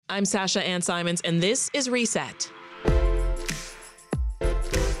I'm Sasha Ann Simons, and this is Reset.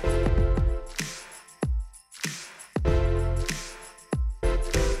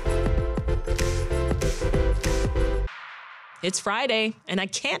 It's Friday, and I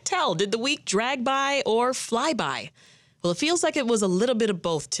can't tell, did the week drag by or fly by? Well, it feels like it was a little bit of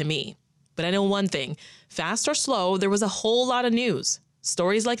both to me. But I know one thing, fast or slow, there was a whole lot of news.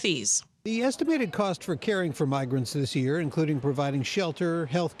 Stories like these. The estimated cost for caring for migrants this year, including providing shelter,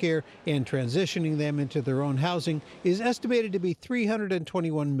 health care, and transitioning them into their own housing, is estimated to be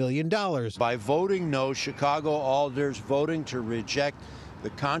 $321 million. By voting no, Chicago alders voting to reject the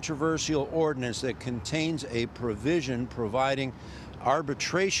controversial ordinance that contains a provision providing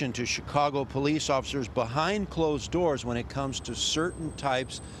arbitration to Chicago police officers behind closed doors when it comes to certain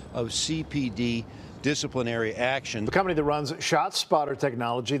types of CPD disciplinary action. The company that runs ShotSpotter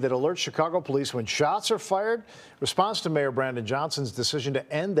technology that alerts Chicago police when shots are fired responds to Mayor Brandon Johnson's decision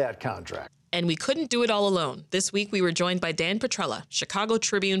to end that contract. And we couldn't do it all alone. This week, we were joined by Dan Petrella, Chicago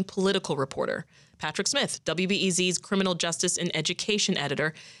Tribune political reporter, Patrick Smith, WBEZ's criminal justice and education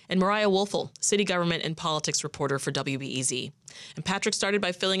editor, and Mariah Woelfel, city government and politics reporter for WBEZ. And Patrick started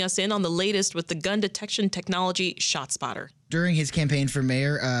by filling us in on the latest with the gun detection technology ShotSpotter. During his campaign for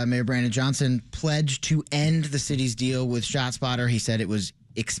mayor, Mayor Brandon Johnson pledged to end the city's deal with ShotSpotter. He said it was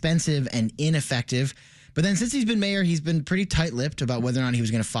expensive and ineffective. But then since he's been mayor, he's been pretty tight-lipped about whether or not he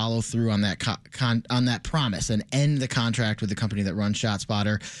was going to follow through on that on that promise and end the contract with the company that runs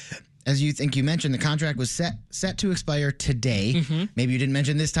ShotSpotter. As you mentioned, the contract was set to expire today. Mm-hmm. Maybe you didn't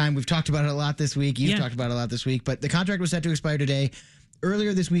mention this time. We've talked about it a lot this week. You've talked about it a lot this week. But the contract was set to expire today.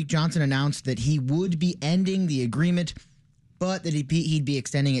 Earlier this week, Johnson announced that he would be ending the agreement, but that he'd be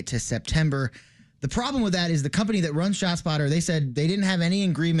extending it to September. The problem with that is the company that runs ShotSpotter, they said they didn't have any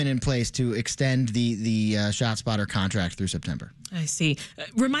agreement in place to extend the ShotSpotter contract through September. I see.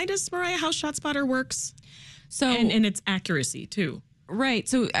 Remind us, Mariah, how ShotSpotter works and its accuracy, too. Right.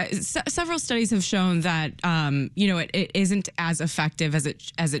 So several studies have shown that, it isn't as effective as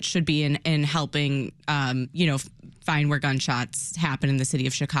it should be in helping, find where gunshots happen in the city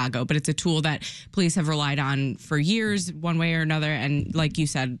of Chicago. But it's a tool that police have relied on for years, one way or another. And like you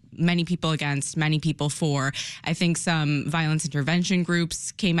said, many people against, many people for. I think some violence intervention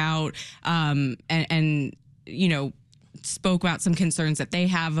groups came out and spoke about some concerns that they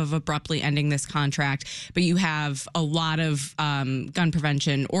have of abruptly ending this contract. But you have a lot of gun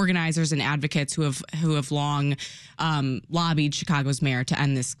prevention organizers and advocates who have long lobbied Chicago's mayor to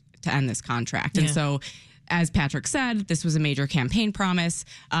end this contract. And so, as Patrick said, this was a major campaign promise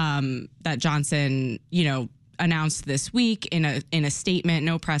that Johnson, announced this week in a statement,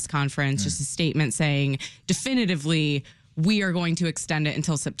 no press conference, just a statement saying definitively, we are going to extend it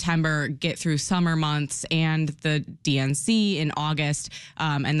until September, get through summer months and the DNC in August,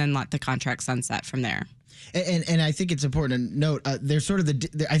 and then let the contract sunset from there. And I think it's important to note, there's sort of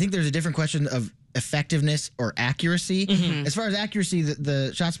I think there's a different question of effectiveness or accuracy. Mm-hmm. As far as accuracy,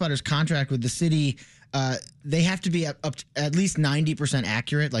 the ShotSpotter's contract with the city, they have to be up to at least 90%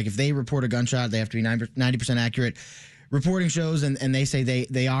 accurate. Like if they report a gunshot, they have to be 90% accurate. Reporting shows, and they say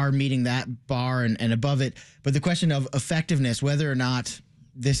they are meeting that bar and above it. But the question of effectiveness, whether or not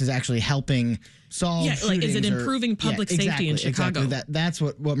this is actually helping solve shootings, is it improving public safety in Chicago? Exactly. That's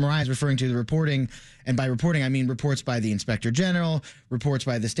what Mariah is referring to, the reporting. And by reporting, I mean reports by the Inspector General, reports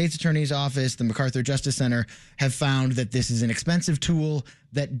by the State's Attorney's Office, the MacArthur Justice Center have found that this is an expensive tool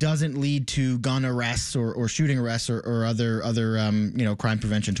that doesn't lead to gun arrests or shooting arrests or other crime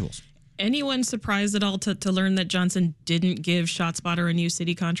prevention tools. Anyone surprised at all to learn that Johnson didn't give ShotSpotter a new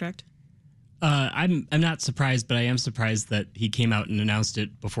city contract? I'm not surprised, but I am surprised that he came out and announced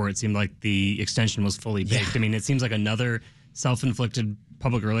it before it seemed like the extension was fully baked. Yeah. I mean, it seems like another self-inflicted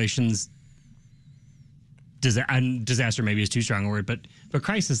public relations disaster maybe is too strong a word, but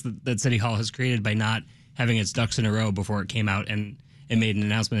crisis that City Hall has created by not having its ducks in a row before it came out and made an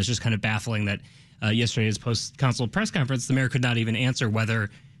announcement. It's just kind of baffling that yesterday's post-council press conference, the mayor could not even answer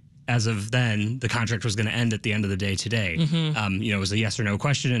whether, as of then, the contract was going to end at the end of the day today. Mm-hmm. It was a yes or no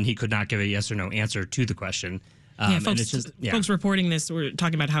question, and he could not give a yes or no answer to the question. Folks reporting this were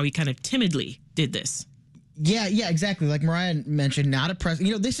talking about how he kind of timidly did this. Yeah, exactly. Like Mariah mentioned, not a press.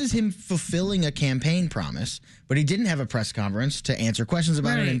 This is him fulfilling a campaign promise, but he didn't have a press conference to answer questions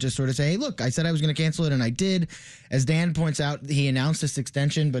about it and just sort of say, hey, look, I said I was going to cancel it, and I did. As Dan points out, he announced this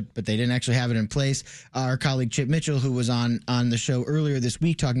extension, but they didn't actually have it in place. Our colleague Chip Mitchell, who was on the show earlier this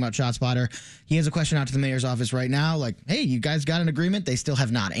week talking about ShotSpotter, he has a question out to the mayor's office right now, like, hey, you guys got an agreement? They still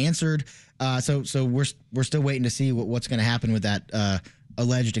have not answered. So we're still waiting to see what's going to happen with that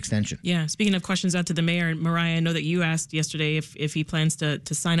alleged extension. Yeah. Speaking of questions out to the mayor, Mariah, I know that you asked yesterday if he plans to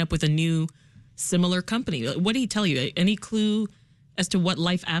sign up with a new similar company. What did he tell you? Any clue as to what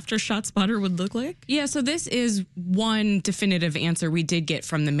life after ShotSpotter would look like? Yeah, so this is one definitive answer we did get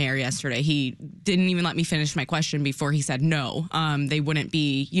from the mayor yesterday. He didn't even let me finish my question before he said no. They wouldn't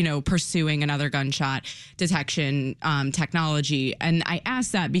be, pursuing another gunshot detection technology. And I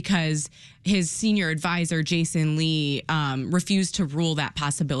asked that because his senior advisor, Jason Lee, refused to rule that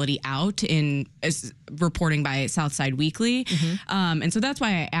possibility out in reporting by Southside Weekly. And so that's why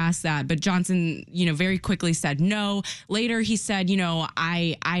I asked that. But Johnson, very quickly said no. Later, he said,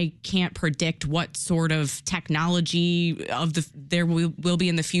 I can't predict what sort of technology there will be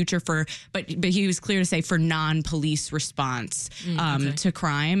in the future but he was clear to say for non-police response to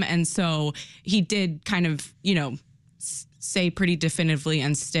crime. And so he did kind of, say pretty definitively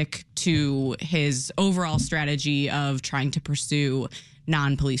and stick to his overall strategy of trying to pursue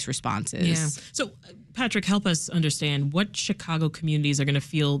non-police responses. Yeah. So, Patrick, help us understand what Chicago communities are going to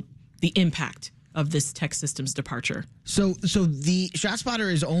feel the impact of this tech systems departure. So the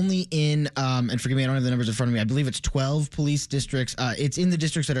ShotSpotter is only in, and forgive me, I don't have the numbers in front of me. I believe it's 12 police districts. It's in the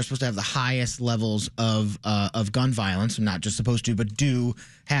districts that are supposed to have the highest levels of gun violence, not just supposed to, but do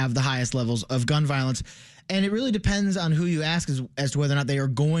have the highest levels of gun violence. And it really depends on who you ask as to whether or not they are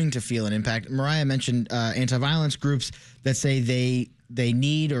going to feel an impact. Mariah mentioned anti-violence groups that say they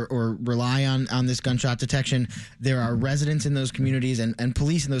need or rely on this gunshot detection. There are residents in those communities and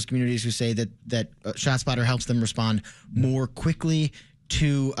police in those communities who say that ShotSpotter helps them respond more quickly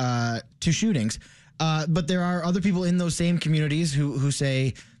to shootings. But there are other people in those same communities who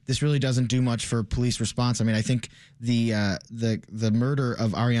say this really doesn't do much for police response. I mean, I think the murder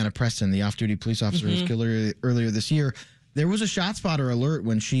of Ariana Preston, the off-duty police officer who was killed earlier this year, there was a ShotSpotter alert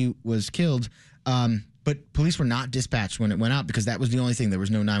when she was killed, but police were not dispatched when it went out because that was the only thing. There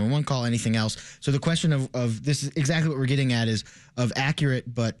was no 911 call, anything else. So the question of this is exactly what we're getting at is of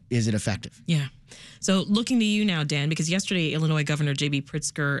accurate, but is it effective? Yeah. So looking to you now, Dan, because yesterday Illinois Governor J.B.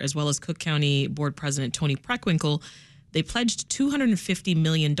 Pritzker, as well as Cook County Board President Tony Preckwinkle, they pledged $250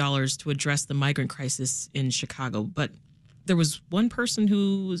 million to address the migrant crisis in Chicago. But there was one person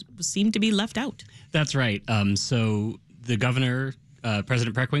who seemed to be left out. That's right. So the governor,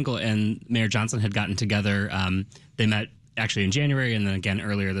 President Preckwinkle, and Mayor Johnson had gotten together. They met actually in January and then again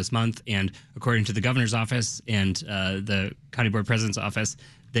earlier this month. And according to the governor's office and the county board president's office,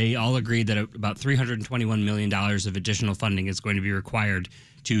 they all agreed that about $321 million of additional funding is going to be required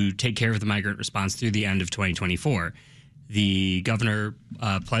to take care of the migrant response through the end of 2024. The governor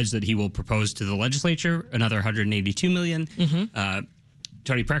pledged that he will propose to the legislature another $182 million.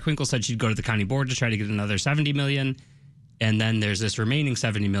 Tony Preckwinkle said she'd go to the county board to try to get another $70 million. And then there's this remaining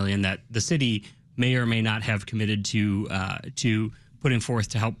 $70 million that the city may or may not have committed to putting forth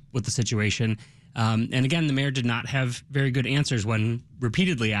to help with the situation. And again, the mayor did not have very good answers when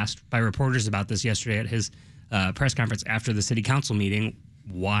repeatedly asked by reporters about this yesterday at his press conference after the city council meeting,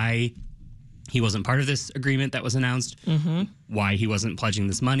 why he wasn't part of this agreement that was announced, why he wasn't pledging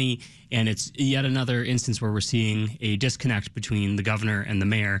this money. And it's yet another instance where we're seeing a disconnect between the governor and the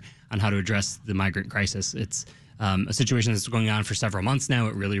mayor on how to address the migrant crisis. It's a situation that's going on for several months now.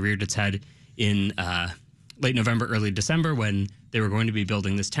 It really reared its head in late November, early December, when they were going to be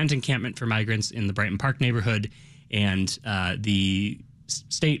building this tent encampment for migrants in the Brighton Park neighborhood. And the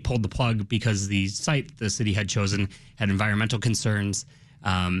state pulled the plug because the site the city had chosen had environmental concerns.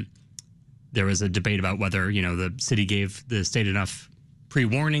 There was a debate about whether, the city gave the state enough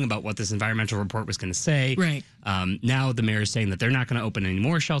pre-warning about what this environmental report was going to say. Right. Now the mayor is saying that they're not going to open any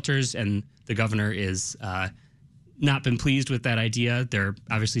more shelters, and the governor is not been pleased with that idea. There are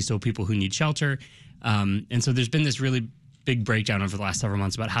obviously still people who need shelter. And so there's been this really big breakdown over the last several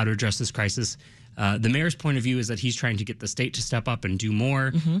months about how to address this crisis. The mayor's point of view is that he's trying to get the state to step up and do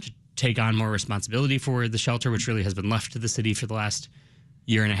more, to take on more responsibility for the shelter, which really has been left to the city for the last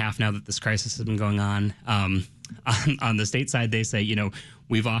year and a half now that this crisis has been going on. On the state side, they say,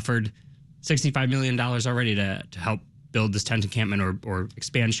 we've offered $65 million already to help build this tent encampment or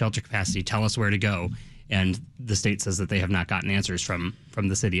expand shelter capacity. Tell us where to go. And the state says that they have not gotten answers from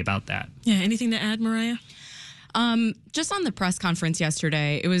the city about that. Yeah. Anything to add, Mariah? Just on the press conference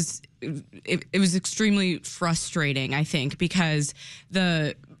yesterday, it was extremely frustrating, I think, because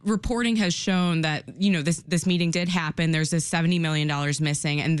the reporting has shown that, this meeting did happen. There's this $70 million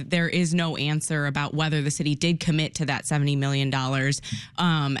missing, and there is no answer about whether the city did commit to that $70 million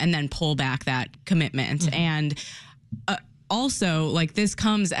and then pull back that commitment. And also, like, this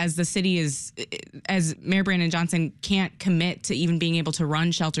comes as the city as Mayor Brandon Johnson can't commit to even being able to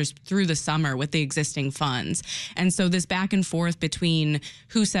run shelters through the summer with the existing funds. And so this back and forth between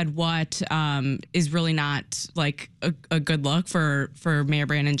who said what is really not like a good look for Mayor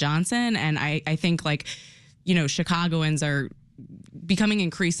Brandon Johnson. And I think, like, you know, Chicagoans are becoming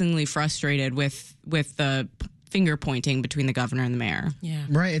increasingly frustrated with the finger pointing between the governor and the mayor. Yeah.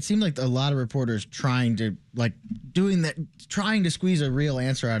 Right. It seemed like a lot of reporters trying to squeeze a real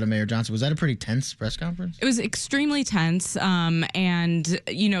answer out of Mayor Johnson. Was that a pretty tense press conference? It was extremely tense. And,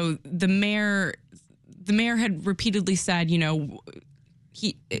 you know, the mayor had repeatedly said, you know,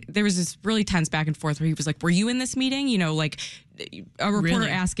 there was this really tense back and forth where he was like, were you in this meeting? You know, like a reporter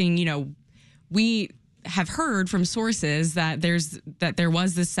asking, you know, we have heard from sources that there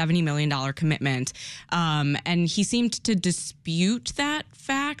was this $70 million commitment, and he seemed to dispute that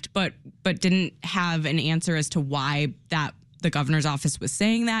fact, but didn't have an answer as to why that the governor's office was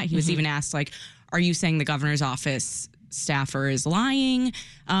saying that. He was even asked, like, are you saying the governor's office staffer is lying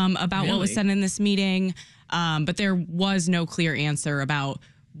about what was said in this meeting? But there was no clear answer about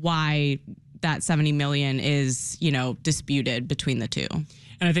why that $70 million is, you know, disputed between the two.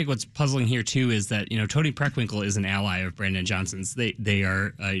 And I think what's puzzling here, too, is that, you know, Toni Preckwinkle is an ally of Brandon Johnson's. They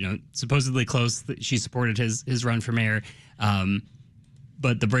are, you know, supposedly close. She supported his run for mayor.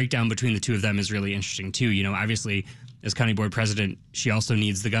 But the breakdown between the two of them is really interesting, too. You know, obviously, as county board president, she also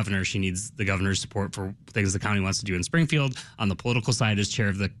needs the governor. She needs the governor's support for things the county wants to do in Springfield. On the political side, as chair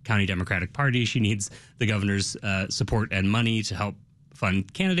of the county Democratic Party, she needs the governor's support and money to help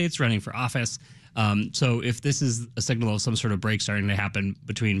fund candidates running for office. So if this is a signal of some sort of break starting to happen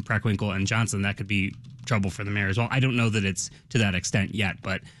between Preckwinkle and Johnson, that could be trouble for the mayor as well. I don't know that it's to that extent yet,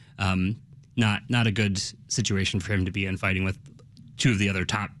 but not a good situation for him to be in, fighting with two of the other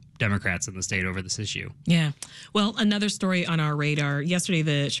top Democrats in the state over this issue. Yeah. Well, another story on our radar. Yesterday,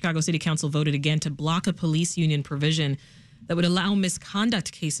 the Chicago City Council voted again to block a police union provision that would allow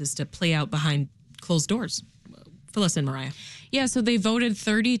misconduct cases to play out behind closed doors. Fill us in, Mariah. Yeah, so they voted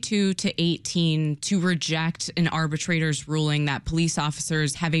 32-18 to reject an arbitrator's ruling that police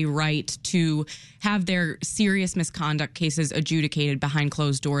officers have a right to have their serious misconduct cases adjudicated behind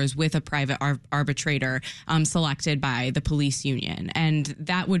closed doors with a private arbitrator selected by the police union. And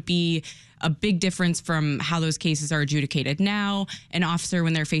that would be a big difference from how those cases are adjudicated now. An officer,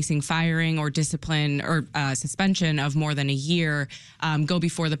 when they're facing firing or discipline or suspension of more than a year, go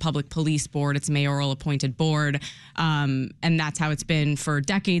before the Public Police Board. It's a mayoral appointed board. And that's how it's been for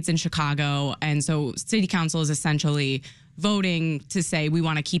decades in Chicago. And so City Council is essentially voting to say we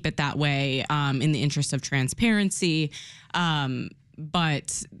want to keep it that way in the interest of transparency.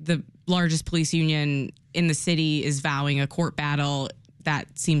 But the largest police union in the city is vowing a court battle.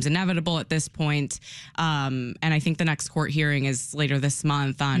 That seems inevitable at this point. And I think the next court hearing is later this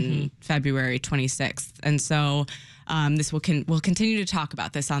month on February 26th. And so we'll continue to talk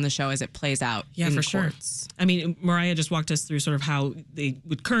about this on the show as it plays out in the courts. I mean, Mariah just walked us through sort of how they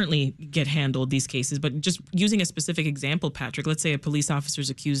would currently get handled, these cases. But just using a specific example, Patrick, let's say a police officer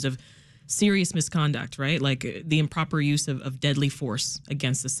is accused of serious misconduct, right? Like the improper use of deadly force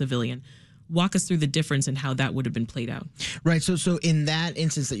against a civilian. Walk us through the difference in how that would have been played out. Right. So in that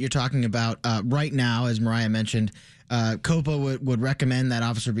instance that you're talking about right now, as Mariah mentioned, COPA would recommend that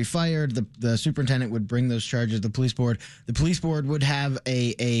officer be fired. The superintendent would bring those charges to the police board. The police board would have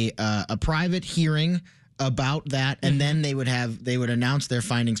a private hearing about that, and then they would announce their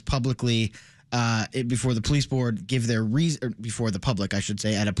findings publicly before the police board, give their before the public, I should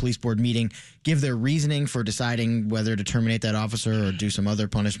say, at a police board meeting, give their reasoning for deciding whether to terminate that officer or do some other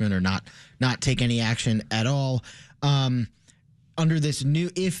punishment or not take any action at all. Under this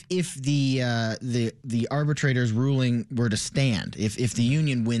new, if the arbitrator's ruling were to stand, if the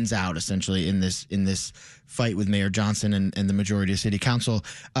union wins out essentially in this fight with Mayor Johnson and the majority of City Council,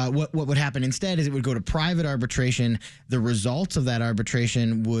 what would happen instead is it would go to private arbitration. The results of that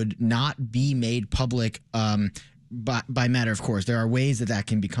arbitration would not be made public by matter of course. There are ways that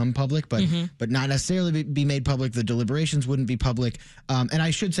can become public, but not necessarily be made public. The deliberations wouldn't be public. And I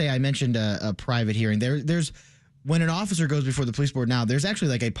should say, I mentioned a private hearing. There's when an officer goes before the police board now, there's actually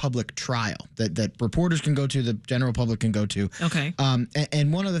like a public trial that reporters can go to, the general public can go to. Okay.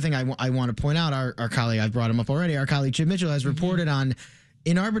 And one other thing I want to point out, our colleague, I've brought him up already, our colleague Chip Mitchell has reported on,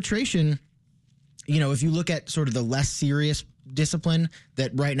 in arbitration, you know, if you look at sort of the less serious discipline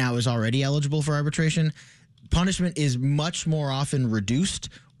that right now is already eligible for arbitration, punishment is much more often reduced,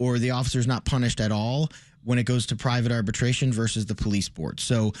 or the officer's not punished at all when it goes to private arbitration versus the police board.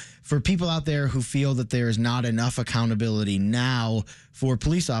 So for people out there who feel that there is not enough accountability now for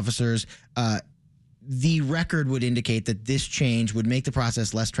police officers, the record would indicate that this change would make the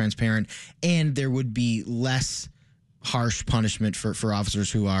process less transparent and there would be less harsh punishment for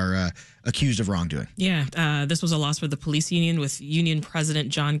officers who are accused of wrongdoing. Yeah, this was a loss for the police union, with union president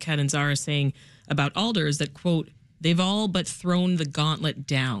John Catanzara saying about alders that, quote, they've all but thrown the gauntlet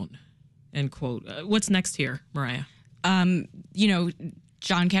down, end quote. What's next here, Mariah? John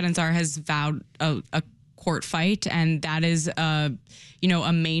Catanzara has vowed a court fight, and that is a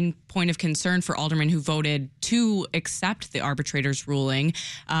main point of concern for aldermen who voted to accept the arbitrator's ruling,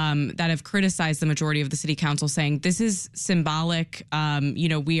 that have criticized the majority of the city council, saying this is symbolic.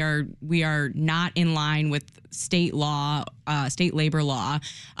 We are not in line with state law, state labor law,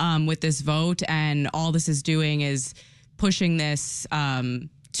 with this vote, and all this is doing is pushing this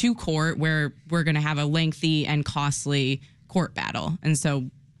to court, where we're going to have a lengthy and costly court battle, and so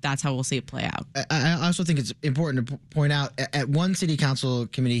that's how we'll see it play out. I also think it's important to point out, at one city council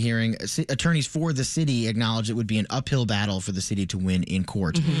committee hearing, attorneys for the city acknowledged it would be an uphill battle for the city to win in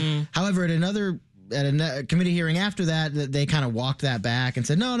court. Mm-hmm. However, at a committee hearing after that, they kind of walked that back and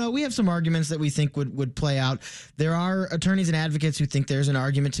said, no, we have some arguments that we think would play out. There are attorneys and advocates who think there's an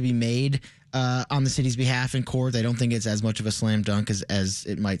argument to be made on the city's behalf in court. They don't think it's as much of a slam dunk as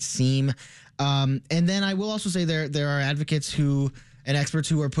it might seem. And then I will also say there are advocates and experts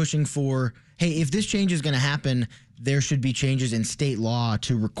who are pushing for, hey, if this change is going to happen, there should be changes in state law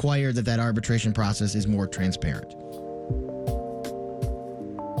to require that arbitration process is more transparent.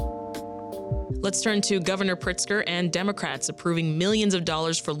 Let's turn to Governor Pritzker and Democrats approving millions of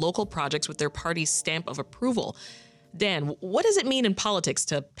dollars for local projects with their party's stamp of approval. Dan, what does it mean in politics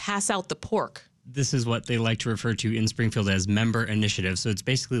to pass out the pork? This is what they like to refer to in Springfield as member initiative. So it's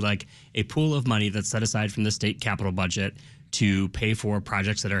basically like a pool of money that's set aside from the state capital budget to pay for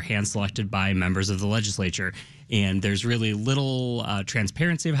projects that are hand-selected by members of the legislature. And there's really little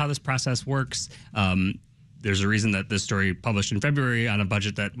transparency of how this process works. There's a reason that this story published in February on a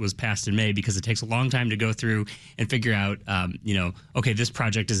budget that was passed in May, because it takes a long time to go through and figure out, okay, this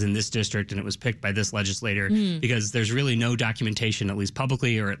project is in this district and it was picked by this legislator, because there's really no documentation, at least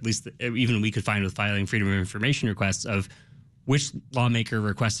publicly, or at least even we could find with filing Freedom of Information requests, of which lawmaker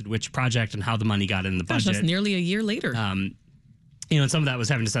requested which project and how the money got in the budget. That's nearly a year later. And some of that was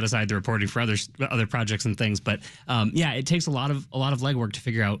having to set aside the reporting for other projects and things. But it takes a lot of legwork to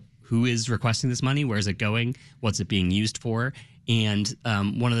figure out who is requesting this money, where is it going, what's it being used for. And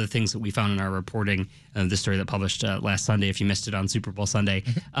one of the things that we found in our reporting, the story that published last Sunday, if you missed it on Super Bowl Sunday,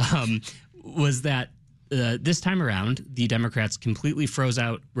 was that this time around, the Democrats completely froze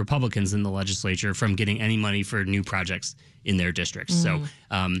out Republicans in the legislature from getting any money for new projects in their districts. So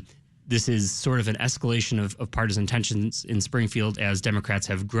this is sort of an escalation of partisan tensions in Springfield as Democrats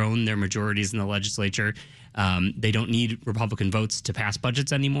have grown their majorities in the legislature. They don't need Republican votes to pass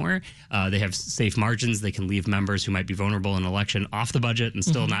budgets anymore. They have safe margins. They can leave members who might be vulnerable in an election off the budget and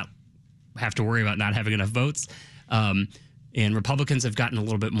still not have to worry about not having enough votes. And Republicans have gotten a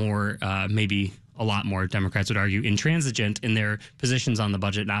little bit more, maybe a lot more, Democrats would argue, intransigent in their positions on the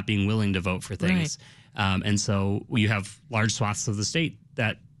budget, not being willing to vote for things. Right. And so you have large swaths of the state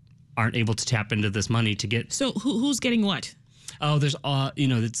that aren't able to tap into this money to get. So who's getting what? Oh, there's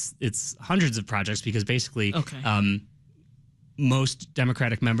it's hundreds of projects, because basically most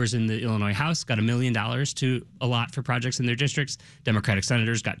Democratic members in the Illinois House got $1 million to allot for projects in their districts. Democratic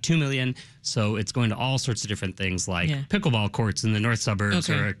senators got $2 million. So it's going to all sorts of different things, like pickleball courts in the north suburbs,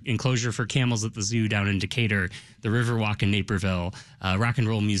 or an enclosure for camels at the zoo down in Decatur, the Riverwalk in Naperville, Rock and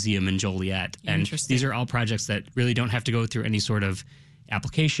Roll Museum in Joliet. And these are all projects that really don't have to go through any sort of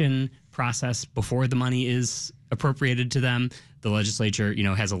application process before the money is appropriated to them. The legislature,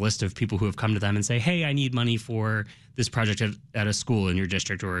 has a list of people who have come to them and say, hey, I need money for this project at a school in your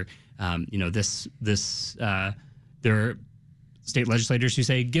district, or, there are state legislators who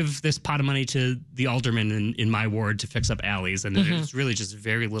say, give this pot of money to the alderman in my ward to fix up alleys. And there's really just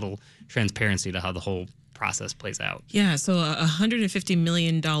very little transparency to how the whole process plays out. Yeah, so a $150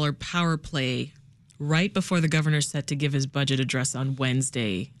 million power play right before the governor's set to give his budget address on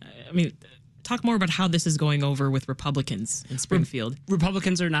Wednesday. I mean, talk more about how this is going over with Republicans in Springfield.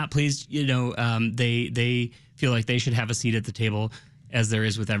 Republicans are not pleased. They feel like they should have a seat at the table, as there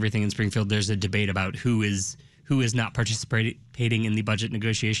is with everything in Springfield. There's a debate about who is not participating in the budget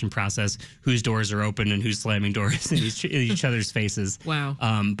negotiation process, whose doors are open and who's slamming doors in each other's faces. Wow.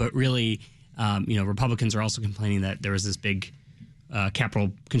 But really, Republicans are also complaining that there was this big capital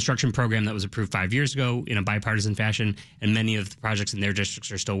construction program that was approved 5 years ago in a bipartisan fashion, and many of the projects in their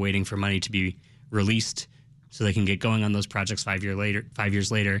districts are still waiting for money to be released so they can get going on those projects 5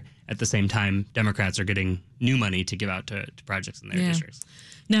 years later. At the same time, Democrats are getting new money to give out to projects in their districts.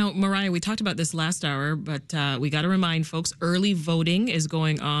 Now, Mariah, we talked about this last hour, but we got to remind folks, early voting is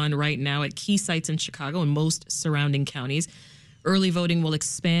going on right now at key sites in Chicago and most surrounding counties. Early voting will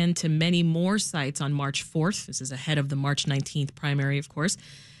expand to many more sites on March 4th. This is ahead of the March 19th primary, of course.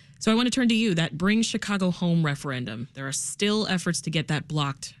 So I want to turn to you. That Bring Chicago Home referendum. There are still efforts to get that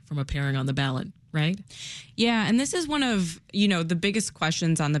blocked from appearing on the ballot, right? Yeah, and this is one of, the biggest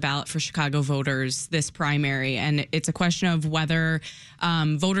questions on the ballot for Chicago voters this primary. And it's a question of whether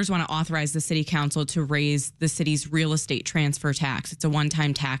voters want to authorize the city council to raise the city's real estate transfer tax. It's a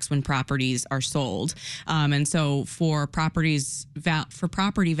one-time tax when properties are sold. And so for property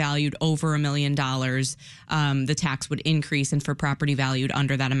valued over $1 million, the tax would increase. And for property valued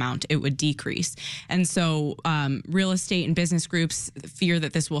under that amount, it would decrease. And so real estate and business groups fear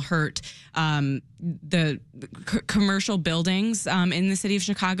that this will hurt the commercial buildings in the city of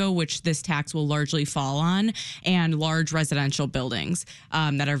Chicago, which this tax will largely fall on, and large residential buildings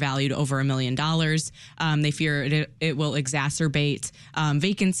that are valued over $1 million. They fear it will exacerbate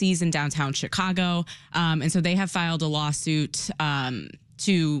vacancies in downtown Chicago. And so they have filed a lawsuit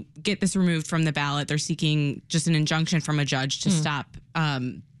to get this removed from the ballot. They're seeking just an injunction from a judge to stop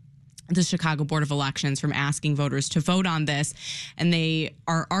the Chicago Board of Elections from asking voters to vote on this. And they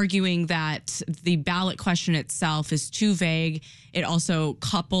are arguing that the ballot question itself is too vague. It also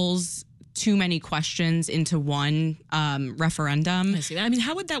couples too many questions into one referendum. I see that. I mean,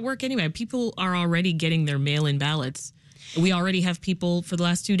 how would that work anyway? People are already getting their mail-in ballots. We already have people for the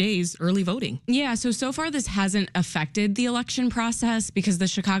last 2 days early voting. Yeah, so far this hasn't affected the election process because the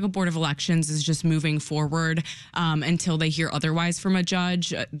Chicago Board of Elections is just moving forward until they hear otherwise from a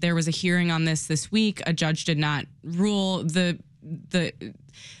judge. There was a hearing on this week. A judge did not rule. The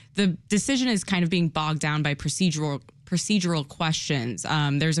decision is kind of being bogged down by procedural questions.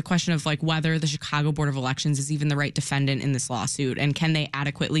 There's a question of whether the Chicago Board of Elections is even the right defendant in this lawsuit, and can they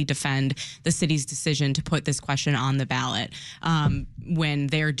adequately defend the city's decision to put this question on the ballot when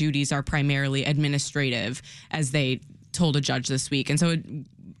their duties are primarily administrative, as they told a judge this week. And so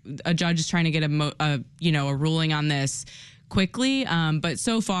a judge is trying to get a ruling on this quickly. But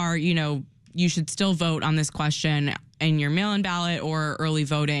so far, you should still vote on this question in your mail-in ballot or early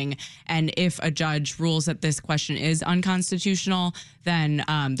voting. And if a judge rules that this question is unconstitutional, then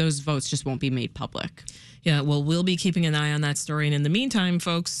those votes just won't be made public. Yeah, well, we'll be keeping an eye on that story. And in the meantime,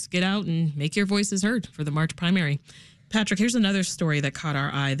 folks, get out and make your voices heard for the March primary. Patrick, here's another story that caught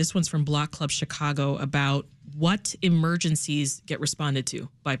our eye. This one's from Block Club Chicago about what emergencies get responded to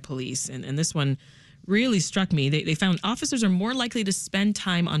by police. And this one really struck me. They found officers are more likely to spend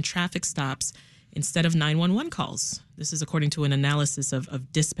time on traffic stops instead of 911 calls. This is according to an analysis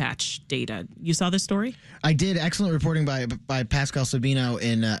of dispatch data. You saw this story? I did. Excellent reporting by Pascal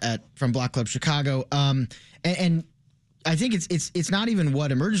Sabino from Block Club Chicago. And I think it's not even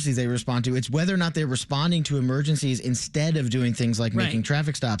what emergencies they respond to. It's whether or not they're responding to emergencies instead of doing things like making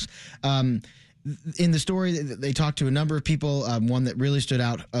traffic stops. In the story, they talked to a number of people. One that really stood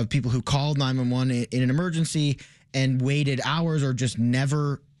out of people who called 911 in an emergency and waited hours or just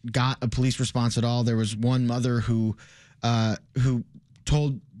never got a police response at all. There was one mother who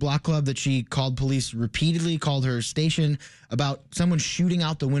told Block Club that she called police repeatedly, called her station about someone shooting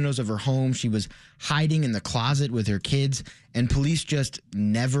out the windows of her home. She was hiding in the closet with her kids, and police just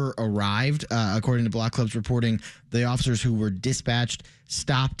never arrived. According to Block Club's reporting, the officers who were dispatched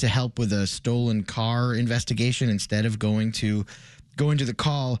stopped to help with a stolen car investigation instead of going to the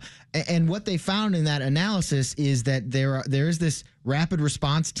call. And what they found in that analysis is that there is this rapid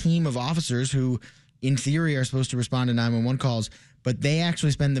response team of officers who, in theory, are supposed to respond to 911 calls, but they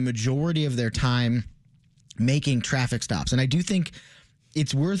actually spend the majority of their time making traffic stops. And I do think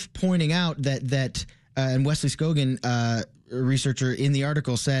it's worth pointing out that and Wesley Scogan, a researcher in the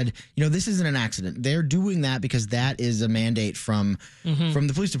article, said, this isn't an accident. They're doing that because that is a mandate from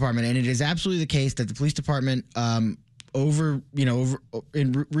the police department. And it is absolutely the case that the police department over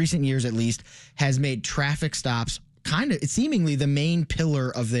in recent years at least has made traffic stops it's seemingly the main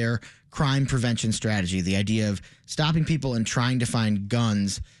pillar of their crime prevention strategy. The idea of stopping people and trying to find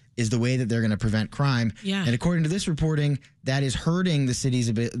guns is the way that they're going to prevent crime. Yeah. And according to this reporting, that is hurting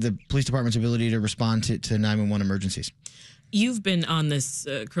the police department's ability to respond to 911 emergencies. You've been on this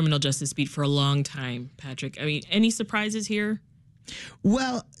criminal justice beat for a long time, Patrick. I mean, any surprises here?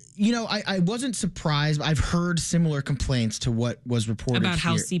 Well, I wasn't surprised. I've heard similar complaints to what was reported about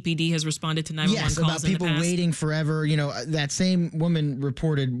how here. CPD has responded to 911 calls about people in the past. Waiting forever. That same woman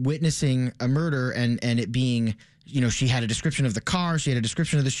reported witnessing a murder and it being she had a description of the car. She had a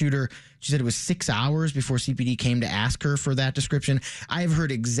description of the shooter. She said it was 6 hours before CPD came to ask her for that description. I have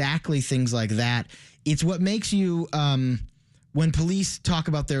heard exactly things like that. It's what makes you, when police talk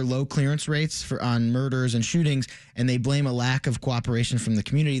about their low clearance rates on murders and shootings, and they blame a lack of cooperation from the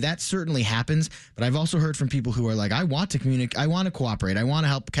community, that certainly happens. But I've also heard from people who are like, I want to communicate, I want to cooperate, I want to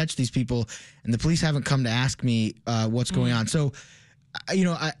help catch these people, and the police haven't come to ask me what's going on. So,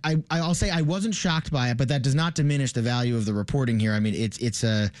 I'll say I wasn't shocked by it, but that does not diminish the value of the reporting here. I mean, it's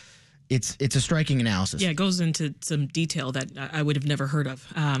a striking analysis. Yeah, it goes into some detail that I would have never heard of.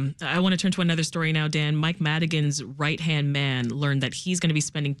 I want to turn to another story now, Dan. Mike Madigan's right-hand man learned that he's going to be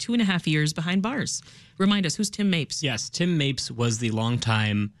spending 2.5 years behind bars. Remind us, who's Tim Mapes? Yes, Tim Mapes was the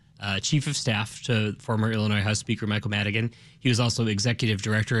longtime chief of staff to former Illinois House Speaker Michael Madigan. He was also executive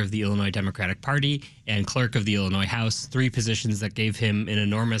director of the Illinois Democratic Party and clerk of the Illinois House, 3 positions that gave him an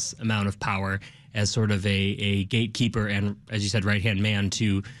enormous amount of power as sort of a gatekeeper and, as you said, right-hand man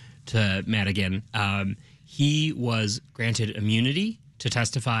to Madigan. He was granted immunity to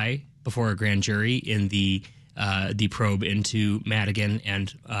testify before a grand jury in the probe into Madigan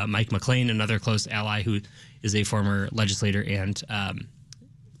and Mike McLean, another close ally who is a former legislator and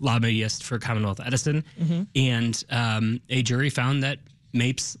lobbyist for Commonwealth Edison. And a jury found that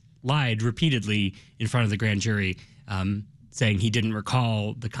Mapes lied repeatedly in front of the grand jury, saying he didn't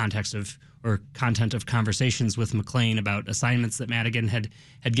recall the context of or content of conversations with McLean about assignments that Madigan had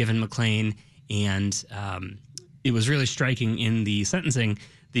given McLean. And it was really striking in the sentencing.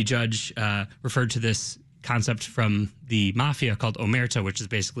 The judge referred to this concept from the mafia called omerta, which is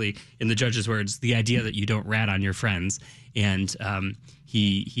basically, in the judge's words, the idea that you don't rat on your friends. And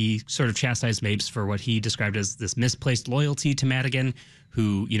he sort of chastised Mapes for what he described as this misplaced loyalty to Madigan,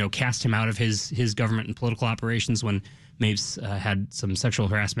 who, cast him out of his government and political operations when Mapes had some sexual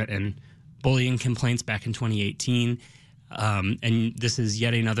harassment and bullying complaints back in 2018. And this is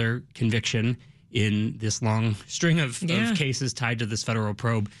yet another conviction in this long string of cases tied to this federal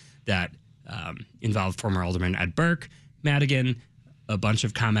probe that involved former Alderman Ed Burke, Madigan, a bunch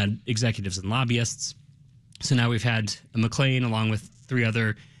of ComEd executives and lobbyists. So now we've had McLean along with 3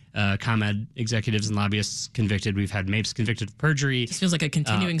 other ComEd executives and lobbyists convicted. We've had Mapes convicted of perjury. This feels like a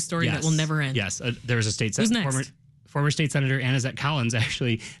continuing story that will never end. Yes. There was a state former state senator Annazette Collins,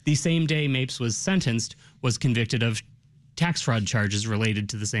 actually, the same day Mapes was sentenced, was convicted of tax fraud charges related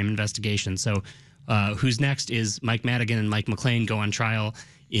to the same investigation. So who's next is Mike Madigan and Mike McLean go on trial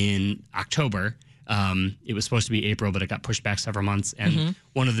in October. It was supposed to be April, but it got pushed back several months. And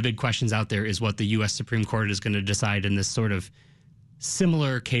one of the big questions out there is what the U.S. Supreme Court is going to decide in this sort of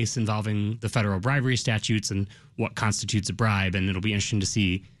similar case involving the federal bribery statutes and what constitutes a bribe. And it'll be interesting to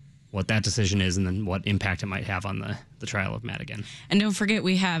see what that decision is and then what impact it might have on the trial of Madigan. And don't forget,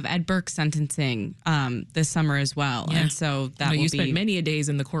 we have Ed Burke sentencing this summer as well. Yeah. And so that you spent many a days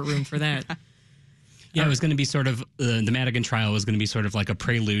in the courtroom for that. Yeah, it was going to be sort of, the Madigan trial was going to be sort of like a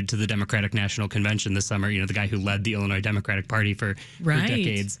prelude to the Democratic National Convention this summer, the guy who led the Illinois Democratic Party for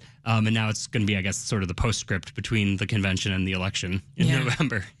decades. And now it's going to be, I guess, sort of the postscript between the convention and the election in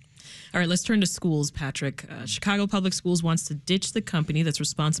November. All right, let's turn to schools, Patrick. Chicago Public Schools wants to ditch the company that's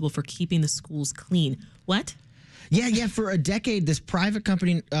responsible for keeping the schools clean. What? Yeah. For a decade, this private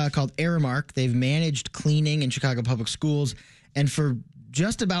company called Aramark, they've managed cleaning in Chicago Public Schools. And for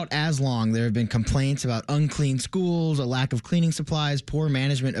just about as long, there have been complaints about unclean schools, a lack of cleaning supplies, poor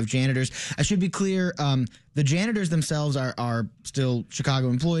management of janitors. I should be clear, the janitors themselves are still Chicago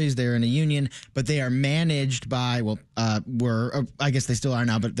employees. They're in a union, but they are managed by, I guess they still are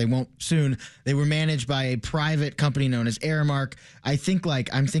now, but they won't soon. They were managed by a private company known as Aramark. I think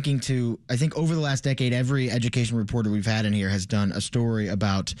over the last decade, every education reporter we've had in here has done a story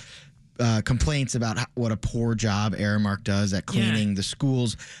about complaints about what a poor job Aramark does at cleaning the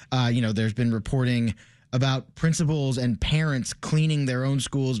schools. There's been reporting about principals and parents cleaning their own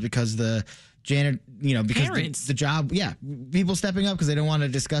schools because the the job, people stepping up because they don't want a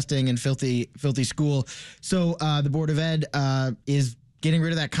disgusting and filthy school. So the Board of Ed is getting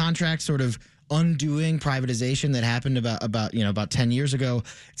rid of that contract, sort of undoing privatization that happened about 10 years ago.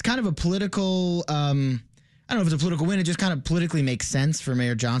 It's kind of a political I don't know if it's a political win. It just kind of politically makes sense for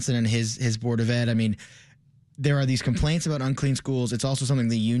Mayor Johnson and his Board of Ed. I mean, there are these complaints about unclean schools. It's also something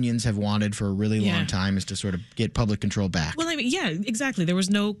the unions have wanted for a really long time, is to sort of get public control back. Well, I mean, exactly. There was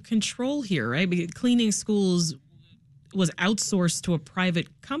no control here, right? Because cleaning schools was outsourced to a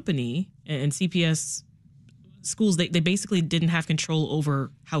private company, and CPS schools, they basically didn't have control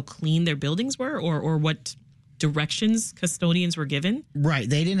over how clean their buildings were or what directions custodians were given. Right.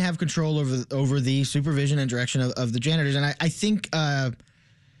 They didn't have control over the supervision and direction of the janitors. And I think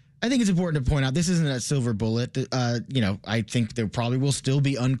I think it's important to point out this isn't a silver bullet. I think there probably will still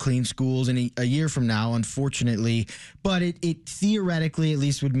be unclean schools in a year from now, unfortunately. But it theoretically at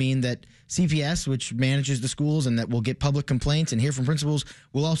least would mean that CPS, which manages the schools and that will get public complaints and hear from principals,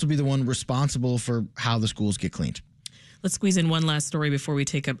 will also be the one responsible for how the schools get cleaned. Let's squeeze in one last story before we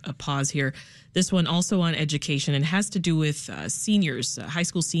take a pause here. This one also on education and has to do with seniors, high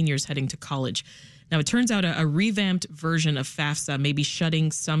school seniors heading to college. Now, it turns out a revamped version of FAFSA may be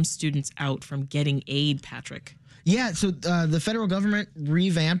shutting some students out from getting aid, Patrick. Yeah, so the federal government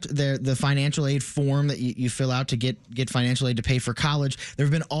revamped the financial aid form that you fill out to get financial aid to pay for college. There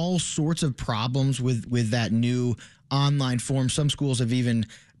have been all sorts of problems with that new online form. Some schools have even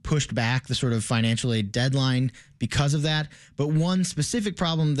pushed back the sort of financial aid deadline because of that. But one specific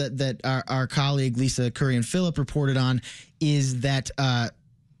problem that our colleague Lisa Currian-Phillip reported on is that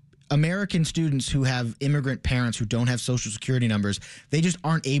American students who have immigrant parents who don't have Social Security numbers, they just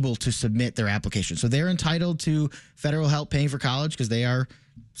aren't able to submit their application. So they're entitled to federal help paying for college because they are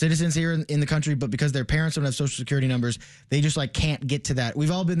citizens here in the country, but because their parents don't have Social Security numbers, they just can't get to that.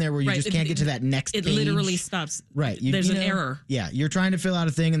 We've all been there where you just can't get to that next page. It literally stops. Right. There's an error. Yeah. You're trying to fill out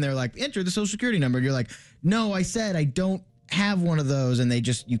a thing and they're like, enter the Social Security number. And you're like, no, I said I don't have one of those, and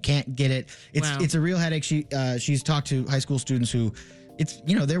you can't get it. It's a real headache. She's talked to high school students who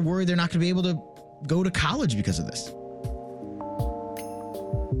they're worried they're not going to be able to go to college because of this.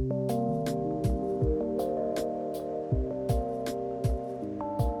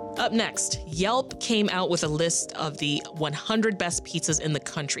 Up next, Yelp came out with a list of the 100 best pizzas in the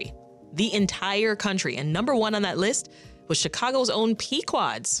country. The entire country. And number one on that list was Chicago's own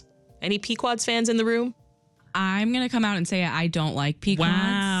Pequod's. Any Pequod's fans in the room? I'm going to come out and say I don't like Pequod's.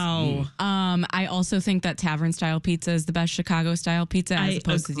 Wow. I also think that tavern-style pizza is the best Chicago-style pizza as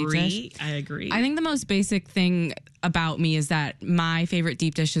opposed to deep dish. I agree. I think the most basic thing about me is that my favorite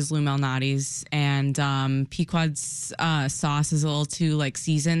deep dish is Lou Malnati's, and Pequod's sauce is a little too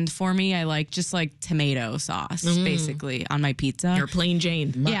seasoned for me. I like just tomato sauce basically on my pizza. You're plain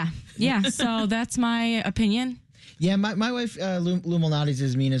Jane. Yeah. So that's my opinion. Yeah, my wife Lou Malnati's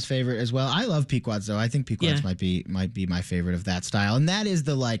is Mina's favorite as well. I love Pequod's though. I think Pequod's might be my favorite of that style, and that is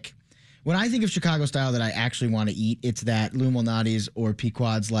the when I think of Chicago style that I actually want to eat, it's that Lou Malnati's or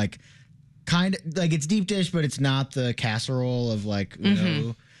Pequod's kind of it's deep dish, but it's not the casserole of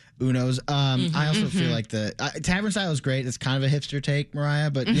Uno's. I also feel like the tavern style is great. It's kind of a hipster take, Mariah,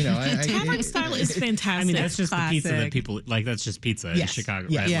 but tavern style is fantastic. I mean, that's just classic. the pizza that people like. That's just pizza in Chicago,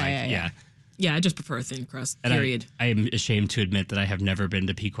 right? Yeah. Yeah, I just prefer thin crust, and period. I am ashamed to admit that I have never been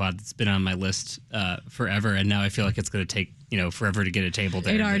to Pequod. It's been on my list forever, and now I feel like it's going to take forever to get a table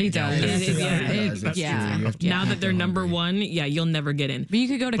there. It already does. Now that they're number one, you'll never get in. But you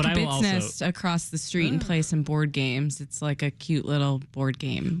could go to Kibitz Nest across the street and play some board games. It's like a cute little board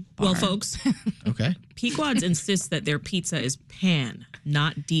game bar. Well, folks, okay. Pequod's insists that their pizza is pan,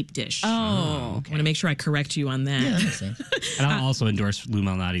 not deep dish. Oh, okay. I want to make sure I correct you on that. Yeah, that makes sense. And I'll also endorse Lou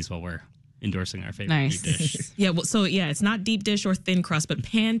Malnati's while we're endorsing our favorite deep dish. It's not deep dish or thin crust, but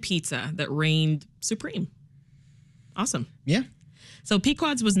pan pizza that reigned supreme. Awesome. Yeah. So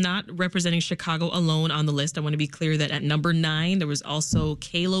Pequod's was not representing Chicago alone on the list. I want to be clear that at number 9, there was also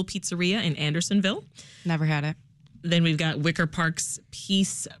Kalo Pizzeria in Andersonville. Never had it. Then we've got Wicker Park's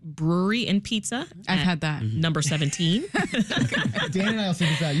Peace Brewery and Pizza. I've had that. Number 17. Dan and I will see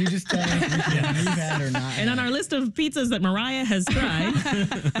this out. You just tell us which one you've had or not. And on our list of pizzas that Mariah has tried,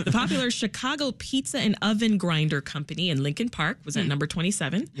 the popular Chicago Pizza and Oven Grinder Company in Lincoln Park was at number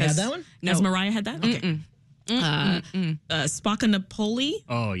 27. You had that one? No. Has Mariah had that? Okay. Spaccanapoli.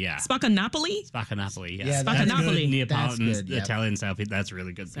 Oh yeah, Spaccanapoli. Spaccanapoli. Yes. Yeah, Spaccanapoli. Neapolitan, Italian style pizza. That's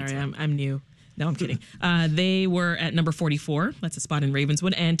really good. Sorry, pizza. I'm new. No, I'm kidding. They were at number 44. That's a spot in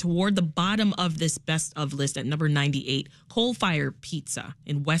Ravenswood. And toward the bottom of this best of list at number 98, Coal Fire Pizza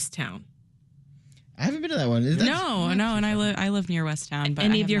in Westtown. I haven't been to that one. No, and I live near Westtown. But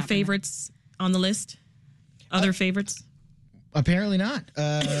any of your favorites on the list? Other favorites? Apparently not.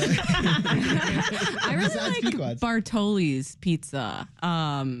 I really like Pequod's. Bartoli's Pizza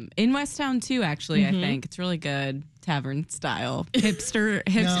in Westtown too. Actually, I think it's really good. Tavern style hipster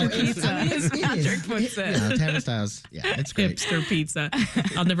pizza. I mean, Patrick puts it. Tavern styles. Yeah, it's great. Hipster pizza.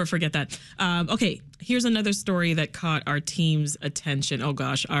 I'll never forget that. Okay, here's another story that caught our team's attention. Oh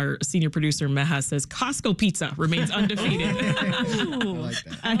gosh, our senior producer Meha says Costco Pizza remains undefeated. I like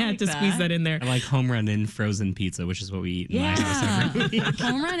that. I had to squeeze that in there. I like Home Run Inn frozen pizza, which is what we eat in my house every week.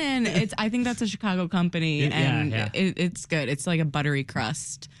 Home Run Inn. I think that's a Chicago company, and it's good. It's like a buttery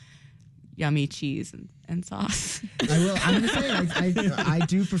crust, yummy cheese, and and sauce. I will. I'm going to say I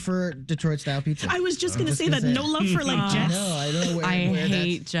do prefer Detroit style pizza. I was just going to say that. No love for like Jets. No, I don't know where. I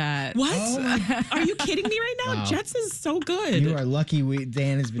hate Jets. What? Are you kidding me right now? Wow. Jets is so good. You are lucky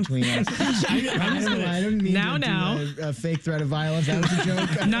Dan is between us. I don't mean to do a fake threat of violence. That was a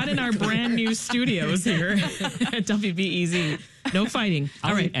joke. Not in our brand new studios here at WBEZ. No fighting.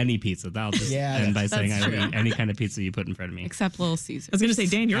 I'll eat any pizza. That'll just end by saying I will eat any kind of pizza you put in front of me. Except Little Caesars. I was going to say,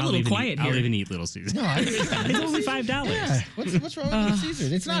 Dan, you're a little quiet here. I'll even eat Little Caesars. No, it's only $5. Yeah. What's wrong with Little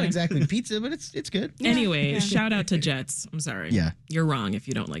Caesars? It's not exactly pizza, but it's good. Anyway, shout out to Jets. I'm sorry. Yeah. You're wrong if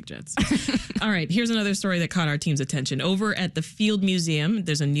you don't like Jets. All right, here's another story that caught our team's attention. Over at the Field Museum,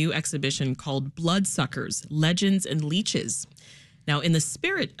 there's a new exhibition called Bloodsuckers, Legends and Leeches. Now, in the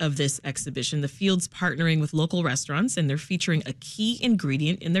spirit of this exhibition, the Field's partnering with local restaurants, and they're featuring a key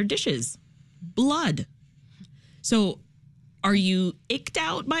ingredient in their dishes, blood. So are you icked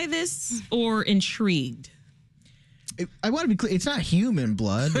out by this or intrigued? I want to be clear. It's not human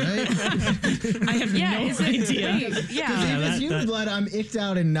blood, right? I have no idea. If it's human blood, I'm icked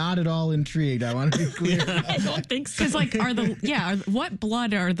out and not at all intrigued. I want to be clear. I don't think so. Because, like, what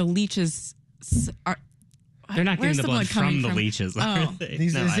blood are the leeches? They're not getting the blood from the leeches. Oh.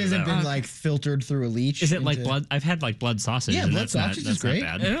 This hasn't been like filtered through a leech. Is it like blood? I've had like blood sausage. Yeah, and blood sausage is great.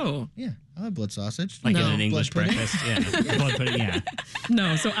 Not bad. Oh. Yeah, I love blood sausage. Like in an English breakfast. Yeah. Blood pudding, yeah.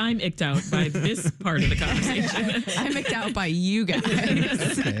 No, so I'm icked out by this part of the conversation. I'm icked out by you guys.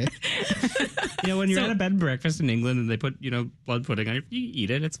 Okay. When you're at a bed and breakfast in England and they put, blood pudding on you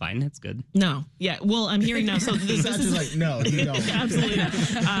eat it. It's fine. It's good. No. Yeah. Well, I'm hearing now. So this is like, no, you don't. Absolutely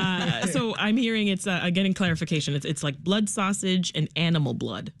not. So I'm hearing it's getting clarification. It's like blood sausage and animal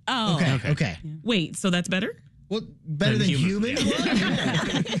blood. Oh. Okay. Wait, so that's better? Well, better than human blood?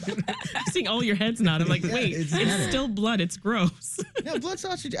 I'm seeing all your heads nod. I'm like, wait, it's still blood. It's gross. Yeah, blood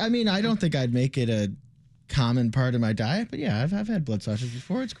sausage. I mean, I don't think I'd make it a common part of my diet, but yeah, I've had blood sausage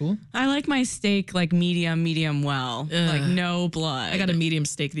before. It's cool. I like my steak like medium well, like no blood. I got a medium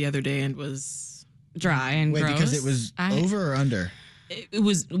steak the other day and was dry and gross. Because it was over or under? It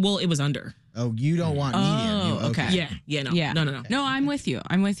was under. Oh, you don't want medium. Okay. Yeah. No. No, I'm with you.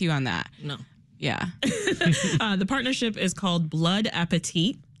 I'm with you on that. No. Yeah. The partnership is called Blood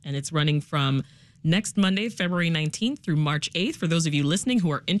Appetit, and it's running from next Monday, February 19th through March 8th for those of you listening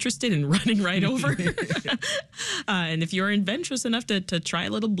who are interested in running right over. And if you're adventurous enough to try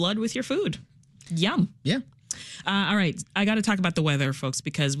a little blood with your food. Yum. Yeah. All right. I got to talk about the weather, folks,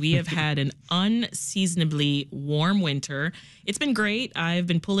 because we have had an unseasonably warm winter. It's been great. I've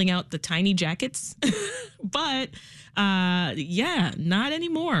been pulling out the tiny jackets, but not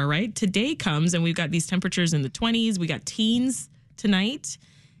anymore, right? Today comes and we've got these temperatures in the 20s. We got teens tonight.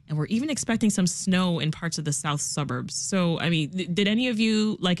 And we're even expecting some snow in parts of the south suburbs. So, I mean, did any of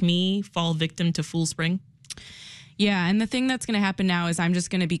you, like me, fall victim to Fool Spring? Yeah, and the thing that's going to happen now is I'm just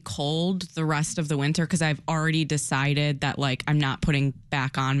going to be cold the rest of the winter because I've already decided that, like, I'm not putting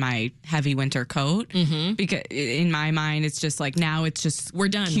back on my heavy winter coat. Mm-hmm. Because in my mind, it's just like now it's just we're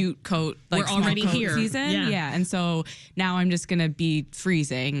done. Cute coat. Like, we're already coat here. Season. Yeah, and so now I'm just going to be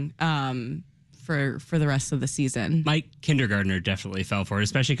freezing. For the rest of the season. My kindergartner definitely fell for it,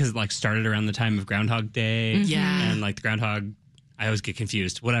 especially because it like started around the time of Groundhog Day. Mm-hmm. Yeah. And like the groundhog, I always get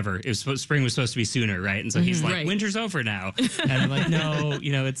confused. Whatever. Spring was supposed to be sooner, right? And so he's like, winter's over now. And I'm like, no,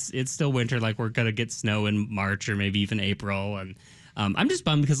 it's still winter. Like we're going to get snow in March or maybe even April. And I'm just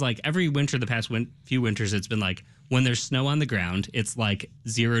bummed because like every winter, the past few winters, it's been like when there's snow on the ground, it's like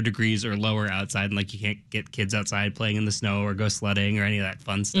 0 degrees or lower outside. And like you can't get kids outside playing in the snow or go sledding or any of that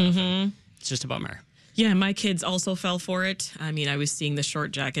fun stuff. Mm-hmm. It's just a bummer. Yeah, my kids also fell for it. I mean, I was seeing the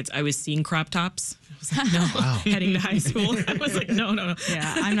short jackets. I was seeing crop tops. I was like, no, heading to high school. I was like, no.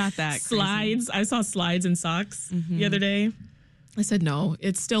 Yeah, I'm not that Slides. Crazy. I saw slides and socks the other day. I said, no,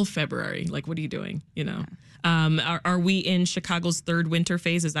 it's still February. Like, what are you doing? Are we in Chicago's third winter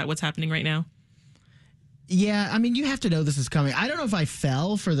phase? Is that what's happening right now? Yeah, I mean, you have to know this is coming. I don't know if I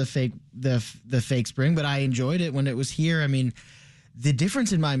fell for the fake spring, but I enjoyed it when it was here. I mean, the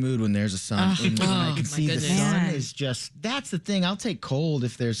difference in my mood when there's a sun, when I can see the sun is just, that's the thing. I'll take cold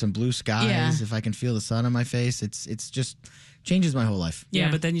if there's some blue skies, if I can feel the sun on my face. It's just changes my whole life. Yeah,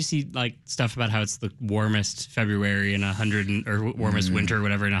 but then you see like stuff about how it's the warmest February in warmest winter or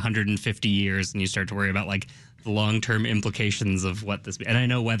whatever in 150 years, and you start to worry about like the long-term implications of what this. And I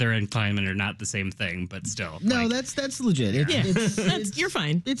know weather and climate are not the same thing, but still. No, that's legit. You're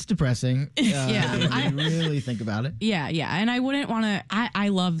fine. It's depressing. I really think about it. Yeah, and I wouldn't want to. I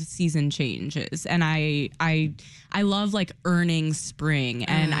love season changes, and I love like earning spring,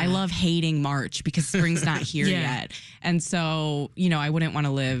 and I love hating March because spring's not here yet, and so I wouldn't want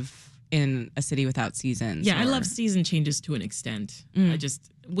to live in a city without seasons. Yeah, I love season changes to an extent.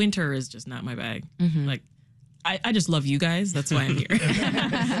 Winter is just not my bag. Like, I just love you guys. That's why I'm here.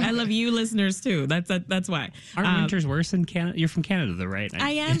 I love you listeners too. That's why. Aren't winters worse in Canada? You're from Canada though, right?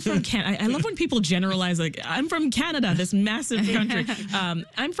 I am from Canada. I love when people generalize, like, I'm from Canada, this massive country.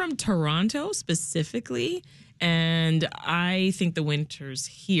 I'm from Toronto specifically, and I think the winters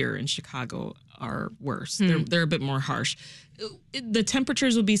here in Chicago are worse. They're a bit more harsh. The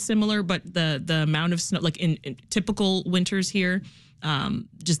temperatures will be similar, but the amount of snow, like in typical winters here,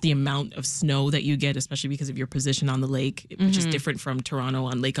 just the amount of snow that you get, especially because of your position on the lake, which is different from Toronto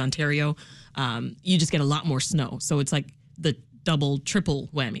on Lake Ontario, you just get a lot more snow. So it's like the double, triple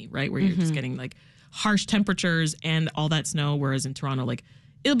whammy, right? Where you're just getting like harsh temperatures and all that snow. Whereas in Toronto, like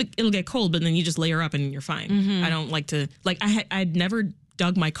it'll get cold, but then you just layer up and you're fine. I don't like to, like I'd never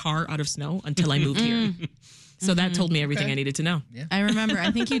dug my car out of snow until I moved here. So that told me everything I needed to know. Yeah. I remember.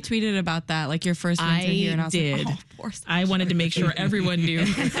 I think you tweeted about that, like your first winter here, and I was did. like, oh, poor stuff. I wanted to make sure everyone knew.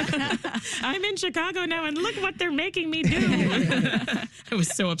 I'm in Chicago now, and look what they're making me do. I was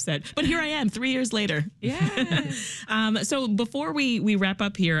so upset, but here I am 3 years later. Yeah. So before we wrap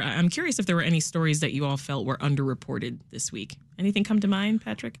up here, I'm curious if there were any stories that you all felt were underreported this week. Anything come to mind,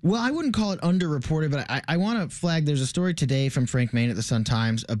 Patrick? Well, I wouldn't call it underreported, but I want to flag there's a story today from Frank Main at the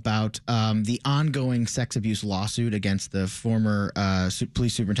Sun-Times about the ongoing sex abuse lawsuit against the former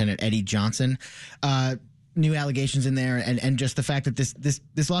police superintendent, Eddie Johnson. New allegations in there, and just the fact that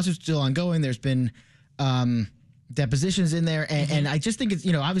this lawsuit's still ongoing. There's been depositions in there, and I just think it's,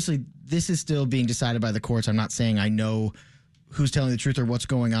 obviously this is still being decided by the courts. I'm not saying I know who's telling the truth or what's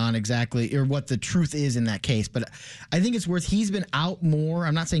going on exactly or what the truth is in that case. But I think it's worth, he's been out more.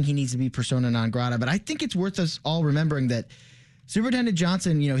 I'm not saying he needs to be persona non grata, but I think it's worth us all remembering that Superintendent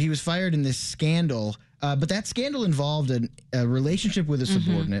Johnson, he was fired in this scandal, but that scandal involved a relationship with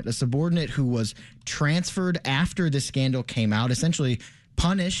a subordinate who was transferred after the scandal came out, essentially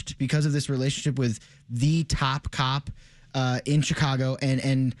punished because of this relationship with the top cop in Chicago.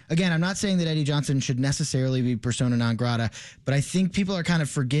 And again, I'm not saying that Eddie Johnson should necessarily be persona non grata, but I think people are kind of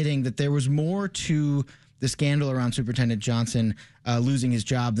forgetting that there was more to the scandal around Superintendent Johnson losing his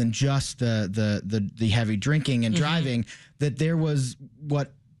job than just the heavy drinking and driving, that there was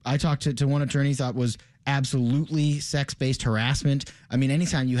what I talked to one attorney thought was absolutely sex-based harassment. I mean,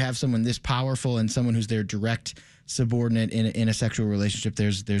 anytime you have someone this powerful and someone who's their direct subordinate in a sexual relationship,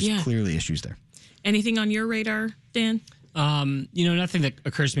 there's clearly issues there. Anything on your radar, Dan? Nothing that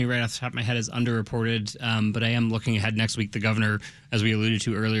occurs to me right off the top of my head is underreported, but I am looking ahead next week. The governor, as we alluded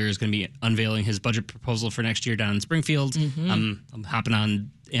to earlier, is going to be unveiling his budget proposal for next year down in Springfield. I'm hopping on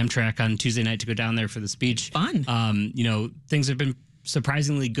Amtrak on Tuesday night to go down there for the speech. Fun. Things have been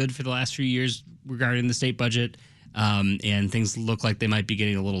surprisingly good for the last few years regarding the state budget, and things look like they might be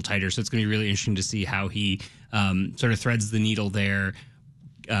getting a little tighter. So it's going to be really interesting to see how he sort of threads the needle there.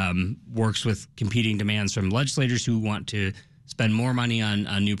 Works with competing demands from legislators who want to spend more money on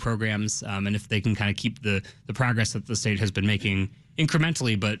new programs, and if they can kind of keep the progress that the state has been making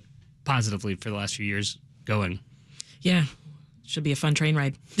incrementally but positively for the last few years going. Yeah, should be a fun train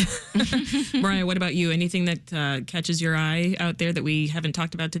ride. Mariah, what about you? Anything that catches your eye out there that we haven't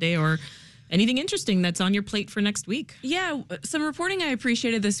talked about today, or anything interesting that's on your plate for next week? Yeah, some reporting I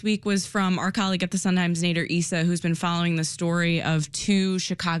appreciated this week was from our colleague at the Sun-Times, Nader Issa, who's been following the story of two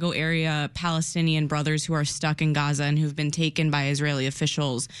Chicago area Palestinian brothers who are stuck in Gaza and who've been taken by Israeli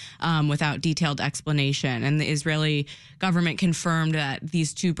officials without detailed explanation. And the Israeli government confirmed that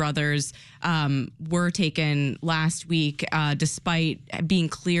these two brothers were taken last week despite being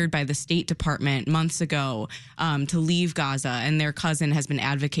cleared by the State Department months ago to leave Gaza. And their cousin has been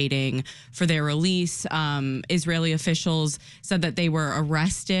advocating for their release. Israeli officials said that they were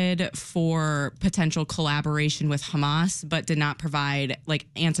arrested for potential collaboration with Hamas, but did not provide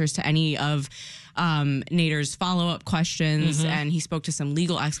answers to any of Nader's follow-up questions. And he spoke to some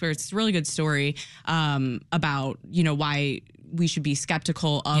legal experts. It's a really good story about why we should be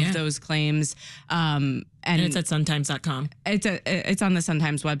skeptical of those claims. And it's at suntimes.com. It's on the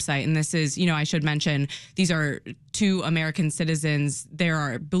Sun-Times website. And this is, I should mention, these are two American citizens. There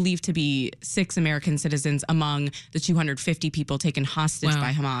are believed to be 6 American citizens among the 250 people taken hostage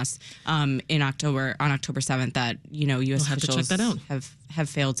by Hamas on October 7th that, U.S. officials have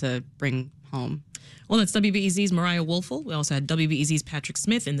failed to bring home. Well, that's WBEZ's Mariah Woelfel. We also had WBEZ's Patrick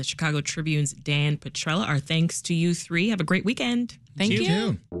Smith and the Chicago Tribune's Dan Petrella. Our thanks to you three. Have a great weekend. Thank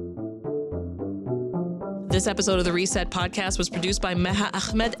you. The This episode of the Reset Podcast was produced by Meha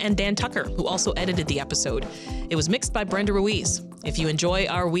Ahmed and Dan Tucker, who also edited the episode. It was mixed by Brenda Ruiz. If you enjoy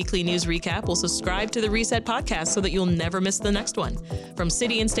our weekly news recap, we'll subscribe to the Reset Podcast so that you'll never miss the next one. From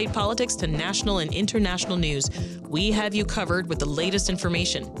city and state politics to national and international news, we have you covered with the latest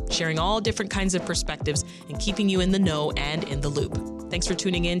information, sharing all different kinds of perspectives and keeping you in the know and in the loop. Thanks for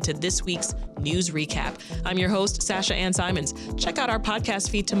tuning in to this week's News Recap. I'm your host, Sasha Ann Simons. Check out our podcast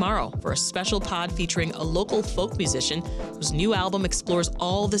feed tomorrow for a special pod featuring a local folk musician whose new album explores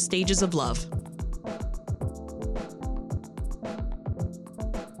all the stages of love.